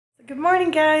Good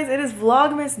morning, guys. It is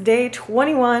Vlogmas day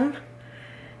 21.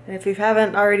 And if you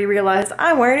haven't already realized,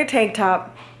 I'm wearing a tank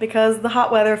top because the hot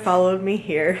weather followed me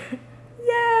here.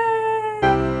 Yay!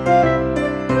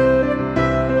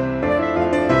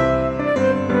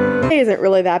 It isn't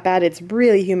really that bad. It's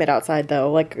really humid outside though.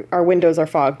 Like, our windows are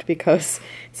fogged because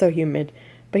it's so humid.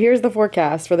 But here's the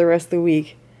forecast for the rest of the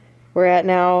week. We're at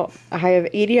now a high of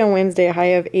 80 on Wednesday, a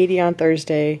high of 80 on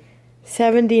Thursday,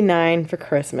 79 for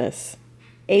Christmas.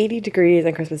 80 degrees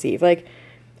on Christmas Eve. Like,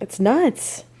 it's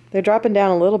nuts. They're dropping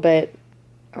down a little bit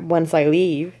once I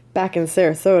leave. Back in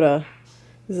Sarasota,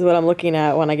 this is what I'm looking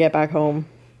at when I get back home.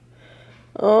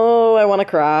 Oh, I want to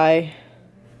cry.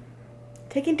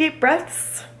 Taking deep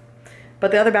breaths.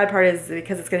 But the other bad part is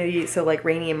because it's going to be so like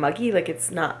rainy and muggy, like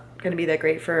it's not going to be that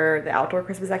great for the outdoor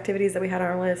Christmas activities that we had on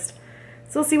our list.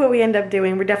 So we'll see what we end up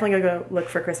doing. We're definitely going to go look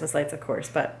for Christmas lights, of course,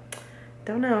 but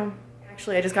don't know.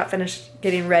 Actually, I just got finished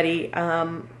getting ready.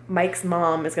 Mike's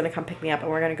mom is going to come pick me up and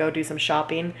we're going to go do some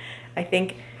shopping. I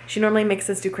think she normally makes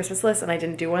us do Christmas lists and I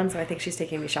didn't do one, so I think she's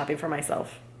taking me shopping for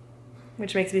myself,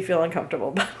 which makes me feel uncomfortable,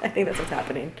 but I think that's what's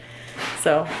happening.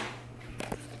 So,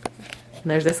 and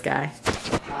there's this guy.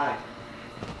 Hi.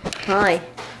 Hi.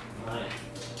 Hi.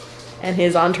 And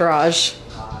his entourage.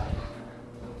 Hi.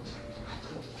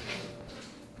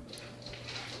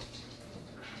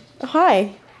 Oh,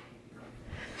 hi.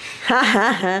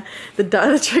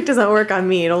 The trick doesn't work on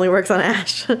me. It only works on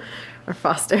Ash or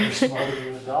Foster. You're smarter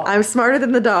than the dog. I'm smarter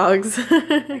than the dogs.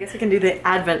 I guess we can do the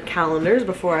advent calendars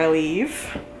before I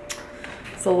leave.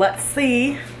 So let's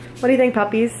see. What do you think,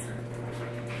 puppies?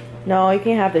 No, you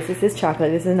can't have this. This is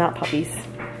chocolate. This is not puppies.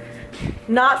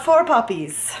 Not for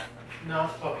puppies.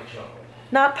 Not puppy chocolate.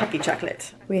 Not puppy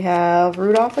chocolate. We have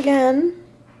Rudolph again.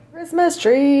 Christmas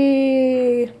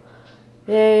tree.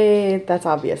 Yay, that's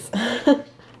obvious.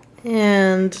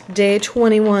 And day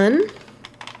 21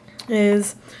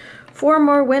 is 4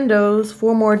 more windows,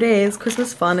 4 more days.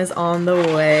 Christmas fun is on the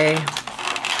way.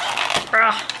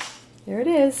 There it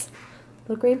is.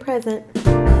 Little green present.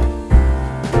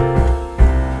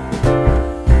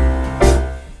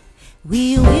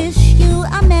 We wish you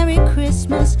a Merry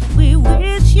Christmas. We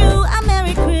wish you a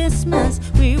Merry Christmas.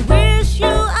 We wish you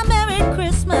a Merry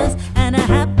Christmas and a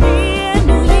Happy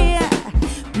New Year.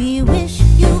 We wish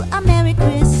you a Merry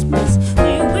Christmas.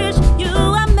 We wish you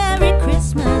a Merry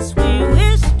Christmas. We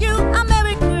wish you a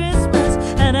Merry Christmas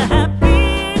and a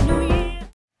Happy New Year.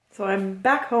 So I'm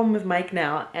back home with Mike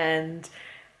now, and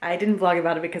I didn't vlog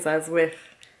about it because I was with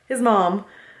his mom,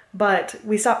 but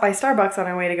we stopped by Starbucks on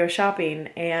our way to go shopping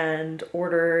and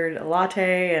ordered a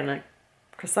latte and a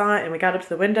croissant, and we got up to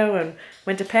the window and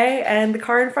went to pay, and the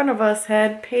car in front of us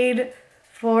had paid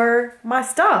for my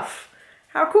stuff.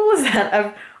 How cool is that?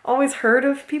 I've always heard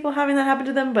of people having that happen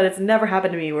to them, but it's never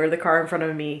happened to me where the car in front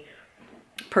of me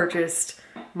purchased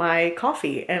my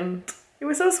coffee, and it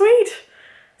was so sweet.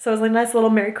 So it was like a nice little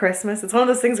Merry Christmas. It's one of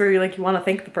those things where you want to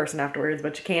thank the person afterwards,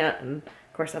 but you can't, and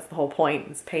of course that's the whole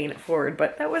point, is paying it forward,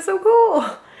 but that was so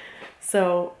cool.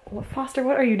 So, Foster,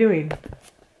 what are you doing?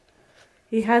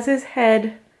 He has his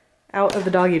head out of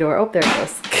the doggy door. Oh, there it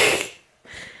goes.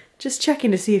 Just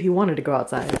checking to see if he wanted to go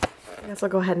outside. I guess I'll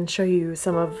go ahead and show you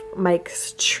some of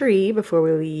Mike's tree before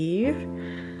we leave.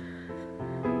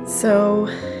 So,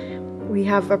 we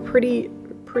have a pretty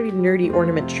nerdy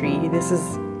ornament tree. This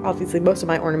is, obviously most of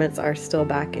my ornaments are still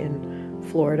back in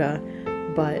Florida,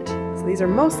 but so these are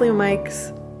mostly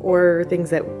Mike's or things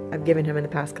that I've given him in the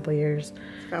past couple years.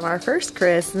 From our first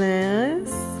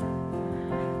Christmas,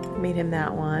 made him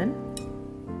that one.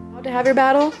 How to have your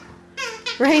battle?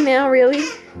 Right now, really?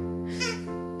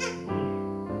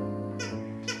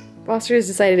 Foster has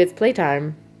decided it's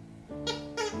playtime.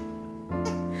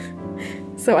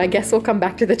 So I guess we'll come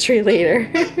back to the tree later.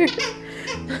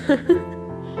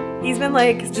 He's been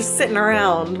like just sitting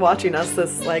around watching us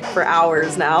for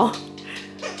hours now.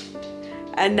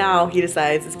 And now he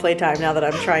decides it's playtime now that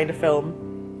I'm trying to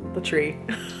film the tree.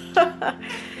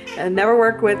 And never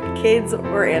work with kids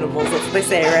or animals, that's what they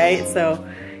say, right? So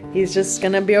he's just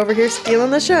gonna be over here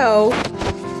stealing the show.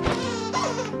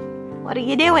 What are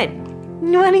you doing?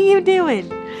 What are you doing?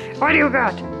 What do you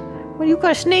got? What do you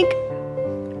got, a snake?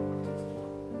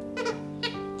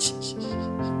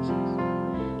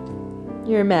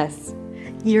 You're a mess.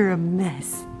 You're a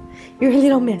mess. You're a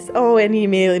little mess. Oh, and he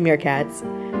immediately meerkats.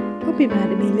 Don't be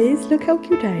mad at me, Liz. Look how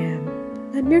cute I am.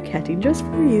 I'm meerkatting just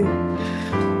for you.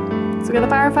 So we got the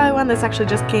Firefly one. This actually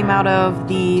just came out of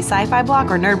the Sci-Fi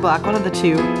block or Nerd block, one of the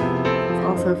two. It's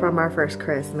also from our first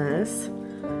Christmas.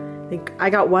 I think I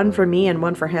got one for me and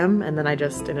one for him, and then I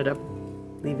just ended up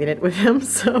leaving it with him,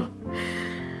 so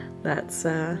that's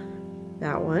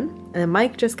That one. And then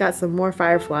Mike just got some more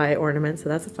firefly ornaments, so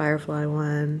that's a firefly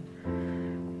one.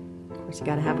 Of course, you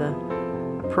gotta have the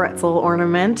pretzel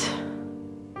ornament.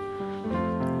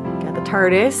 Got the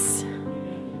TARDIS.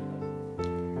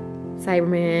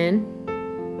 Cyberman.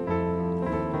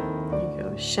 There you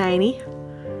go, shiny.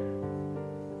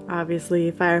 Obviously,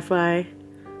 firefly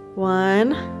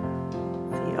one.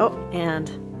 Let's see. Oh, and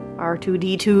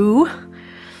R2-D2.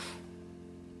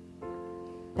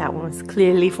 That one was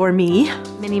clearly for me.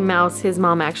 Minnie Mouse, his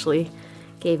mom actually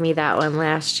gave me that one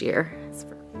last year.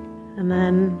 And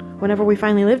then whenever we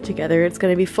finally live together, it's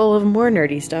gonna be full of more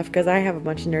nerdy stuff because I have a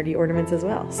bunch of nerdy ornaments as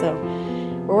well. So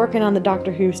we're working on the Doctor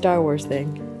Who Star Wars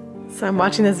thing. So I'm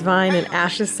watching this Vine and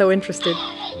Ash is so interested.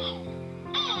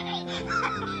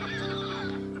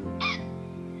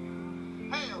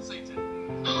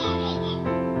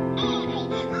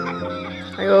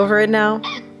 Are you over it now?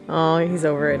 Oh, he's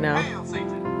over it now.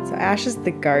 So Ash is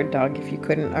the guard dog, if you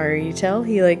couldn't already tell.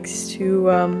 He likes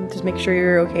to just make sure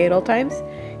you're okay at all times.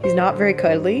 He's not very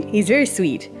cuddly. He's very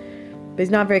sweet, but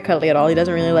he's not very cuddly at all. He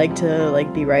doesn't really like to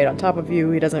be right on top of you.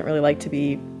 He doesn't really like to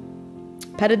be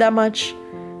petted that much,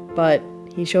 but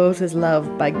he shows his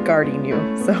love by guarding you.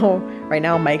 So right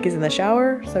now Mike is in the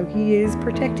shower, so he is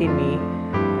protecting me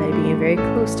by being very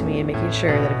close to me and making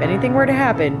sure that if anything were to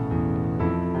happen,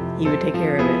 he would take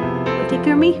care of it. You take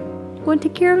care of me? You want to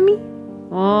take care of me?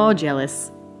 Oh, jealous.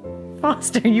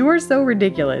 Foster, you are so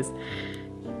ridiculous.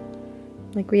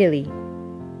 Like, really?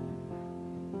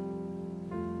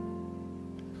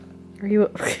 Are you...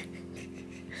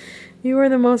 You are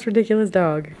the most ridiculous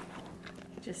dog.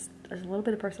 Just a little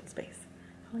bit of personal space.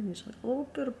 I need just a little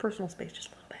bit of personal space, just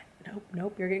a little bit. Nope,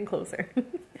 nope, you're getting closer.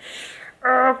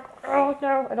 Oh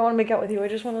no, I don't want to make out with you. I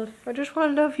just want to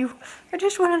love you. I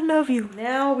just want to love you.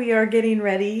 Now we are getting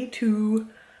ready to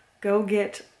go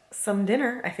get some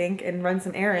dinner, I think, and run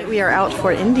some errands. We are out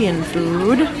for Indian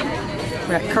food.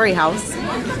 We're at Curry House.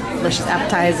 Delicious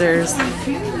appetizers,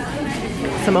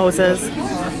 samosas,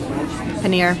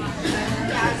 paneer.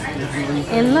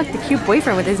 And look, the cute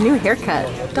boyfriend with his new haircut.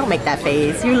 Don't make that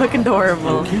face. You look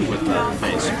adorable. Cute with that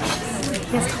face.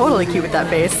 He's totally cute with that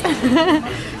face.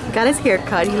 Got his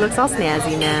haircut. He looks all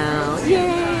snazzy now.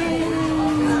 Yay!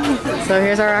 So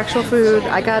here's our actual food.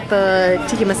 I got the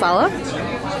tikka masala.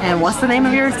 And what's the name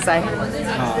of yours?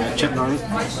 Chip naan.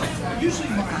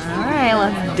 Alright,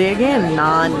 let's dig in.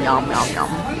 Yum, yum, yum.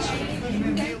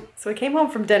 So we came home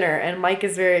from dinner and Mike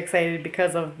is very excited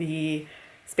because of the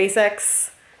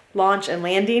SpaceX launch and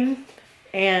landing.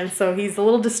 And so he's a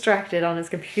little distracted on his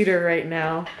computer right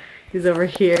now. He's over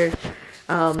here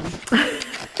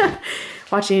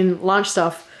watching launch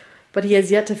stuff, but he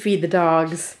has yet to feed the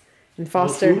dogs. And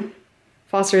Foster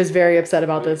is very upset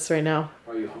about this right now.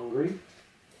 Are you hungry?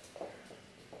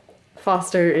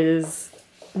 Foster is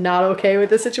not okay with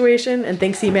the situation and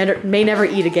thinks he may never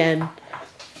eat again.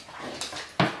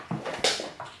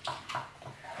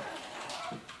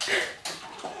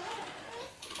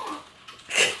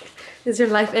 Is your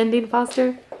life ending,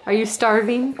 Foster? Are you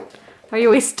starving? Are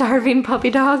you a starving puppy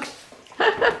dog?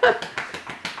 Are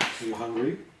you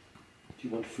hungry? Do you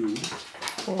want food?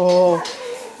 Oh.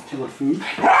 Do you want food?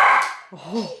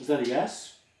 Oh. Is that a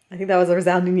yes? I think that was a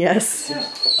resounding yes.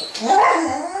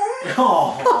 Yeah.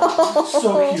 Oh,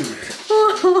 so cute.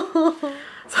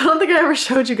 So I don't think I ever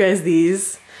showed you guys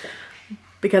these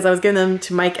because I was giving them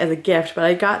to Mike as a gift, but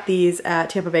I got these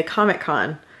at Tampa Bay Comic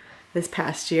Con this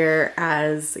past year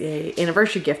as a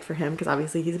anniversary gift for him because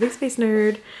obviously he's a big space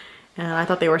nerd and I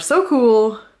thought they were so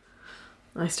cool.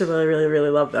 I still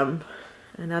really love them.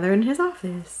 And now they're in his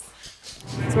office.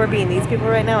 So we're being these people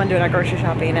right now and doing our grocery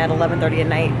shopping at 11:30 at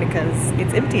night because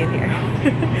it's empty in here.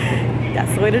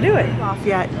 That's the way to do it. Off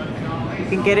yet. You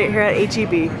can get it here at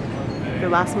HEB. Your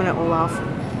last minute Olaf.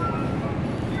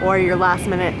 Or your last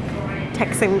minute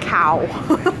Texan cow.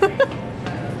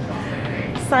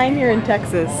 Sign here in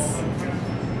Texas.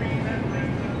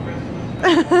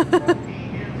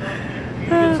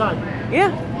 Good sign.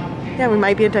 Yeah, we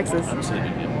might be in Texas.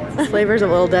 Flavors of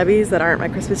Little Debbie's that aren't my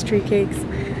Christmas tree cakes.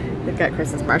 They've got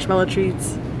Christmas marshmallow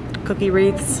treats, cookie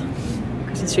wreaths,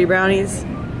 Christmas tree brownies,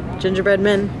 gingerbread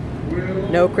men.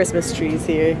 No Christmas trees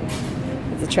here.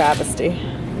 It's a travesty.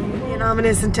 Being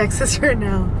ominous in Texas right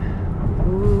now.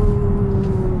 Ooh.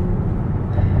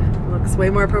 Looks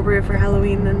way more appropriate for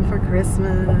Halloween than for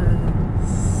Christmas.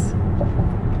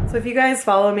 So if you guys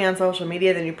follow me on social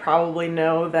media, then you probably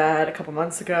know that a couple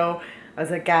months ago I was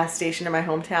at a gas station in my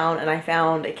hometown and I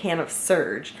found a can of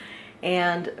Surge.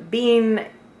 And being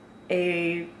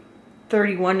a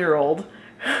 31-year-old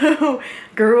who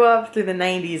grew up through the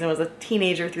 90s and was a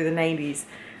teenager through the 90s,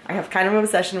 I have kind of an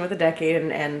obsession with a decade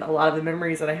and a lot of the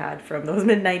memories that I had from those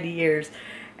mid-90 years.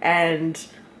 And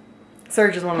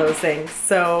Surge is one of those things.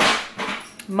 So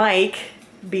Mike,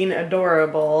 being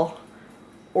adorable,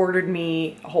 ordered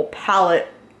me a whole pallet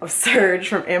of Surge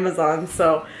from Amazon.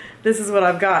 So this is what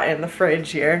I've got in the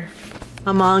fridge here.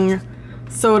 Among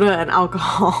soda and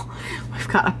alcohol, we've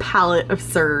got a pallet of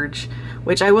Surge,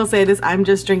 which I will say this, I'm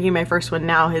just drinking my first one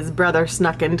now. His brother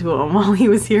snuck into him while he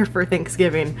was here for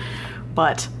Thanksgiving.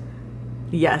 But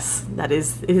yes, it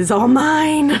is all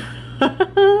mine.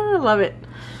 I love it.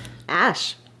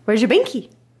 Ash, where's your binky?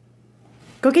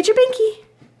 Go get your binky.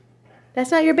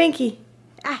 That's not your binky.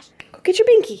 Ash, go get your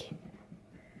binky.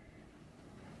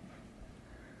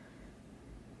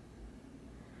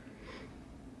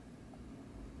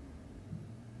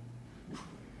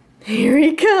 Here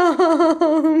he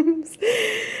comes.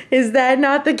 Is that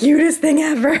not the cutest thing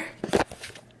ever?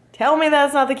 Tell me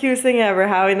that's not the cutest thing ever,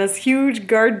 having this huge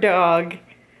guard dog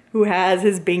who has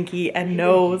his binky and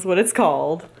knows what it's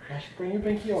called. Ash, bring your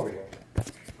binky over here.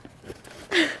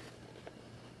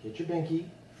 Get your binky.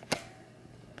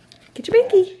 Get your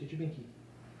binky. Ash, get your binky.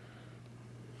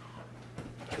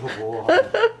 Good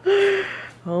boy.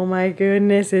 Oh my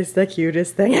goodness, it's the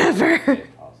cutest thing ever.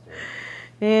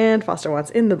 And Foster wants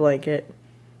in the blanket.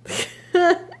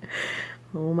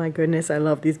 Oh my goodness, I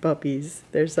love these puppies.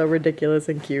 They're so ridiculous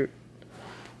and cute.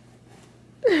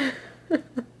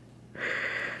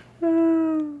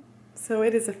 So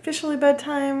it is officially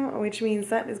bedtime, which means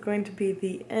that is going to be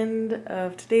the end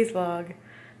of today's vlog.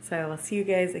 So I will see you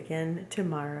guys again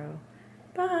tomorrow.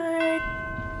 Bye!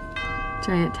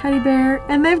 Giant teddy bear,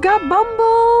 and they've got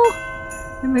Bumble!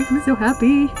 It makes me so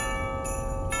happy.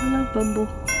 I love Bumble.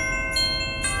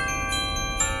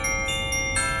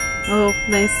 Oh,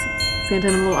 nice Santa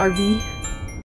in a little RV.